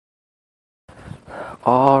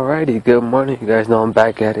Alrighty, good morning. You guys know I'm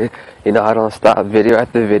back at it. You know I don't stop, video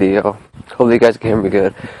after video. Hopefully you guys can hear me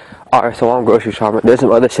good. Alright, so I'm grocery shopping. There's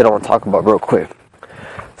some other shit I want to talk about real quick.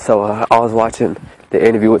 So I was watching the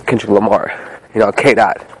interview with Kendrick Lamar. You know,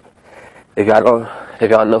 K-Dot. If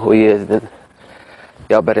y'all know who he is, then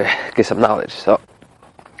y'all better get some knowledge. So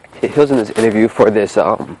he was in this interview for this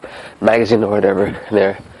magazine or whatever.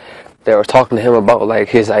 And they were talking to him about like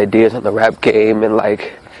his ideas on the rap game, and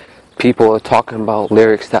like people are talking about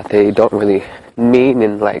lyrics that they don't really mean,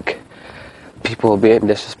 and like people being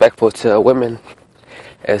disrespectful to women.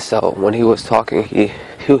 And so when he was talking,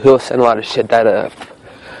 he'll send a lot of shit that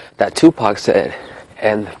Tupac said,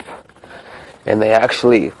 and they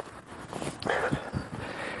actually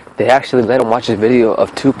let him watch a video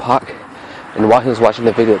of Tupac. And while he was watching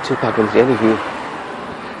the video of Tupac in the interview,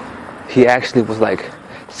 he actually was like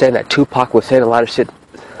saying that Tupac was saying a lot of shit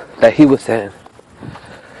that he was saying.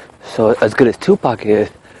 So as good as Tupac is,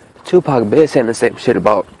 Tupac been saying the same shit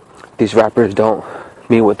about these rappers don't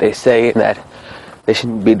mean what they say, and that they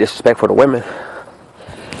shouldn't be disrespectful to women.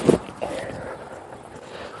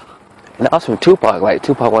 And that was from Tupac. Like,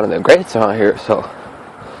 Tupac one of the greats around here, so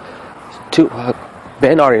Tupac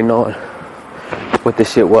been already knowing what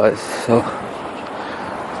this shit was. So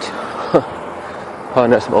oh,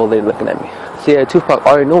 there's some old lady looking at me. So yeah, Tupac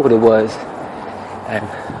already knew what it was. And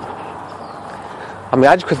I mean,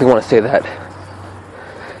 I just quickly want to say that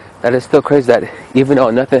it's still crazy that even though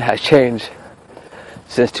nothing has changed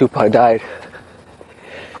since Tupac died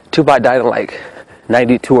in like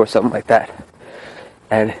 92 or something like that.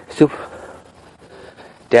 And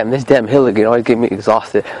this damn hill again always get me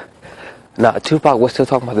exhausted. Nah, Tupac was still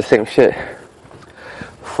talking about the same shit.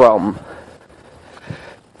 From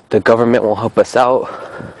the government won't help us out,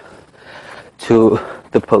 to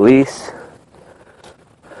the police,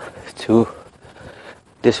 to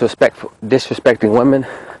disrespecting women,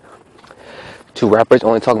 to rappers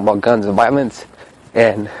only talking about guns and violence.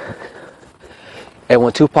 And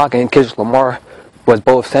when Tupac and Kendrick Lamar was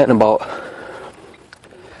both saying about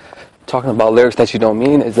talking about lyrics that you don't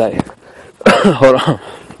mean, is that hold on.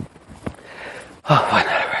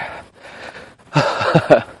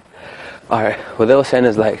 Alright, what they were saying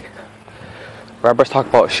is like rappers talk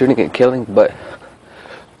about shooting and killing, but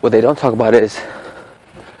what they don't talk about is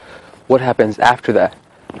what happens after that.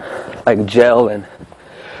 Like jail and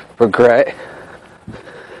regret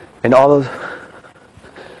and all those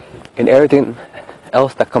and everything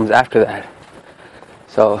else that comes after that.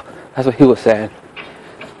 So that's what he was saying.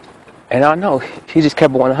 And I don't know, he just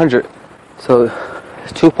kept it 100. So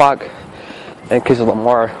Tupac and Kendrick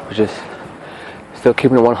Lamar was just still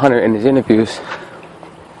keeping it 100 in his interviews.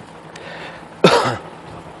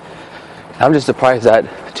 I'm just surprised that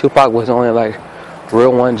Tupac was only like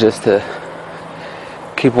real one just to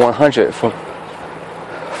keep 100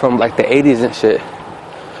 from like the 80s and shit.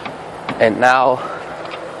 And now,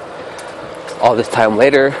 all this time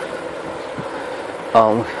later,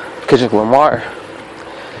 Kendrick Lamar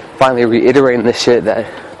finally reiterating the shit that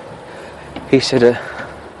he should have.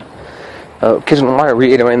 Kendrick Lamar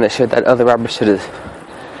reiterating the shit that other rappers should have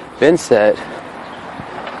been said.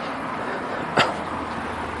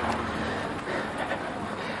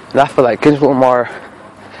 And I feel like Kendrick Lamar,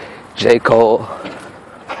 J. Cole,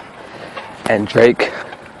 and Drake,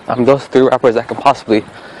 those three rappers that can possibly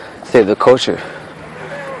save the culture.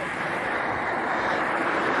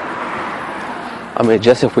 I mean,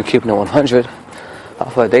 just if we're keeping it 100, I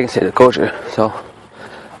feel like they can save the culture. So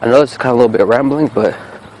I know this is kind of a little bit rambling, but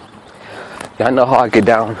y'all know how I get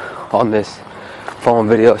down on this phone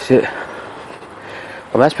video shit.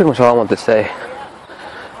 Well, that's pretty much all I want to say.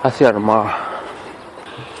 I'll see y'all tomorrow.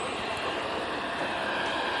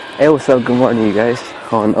 Hey, what's up? Good morning, you guys.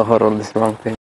 Oh no, hold on, this is the wrong thing.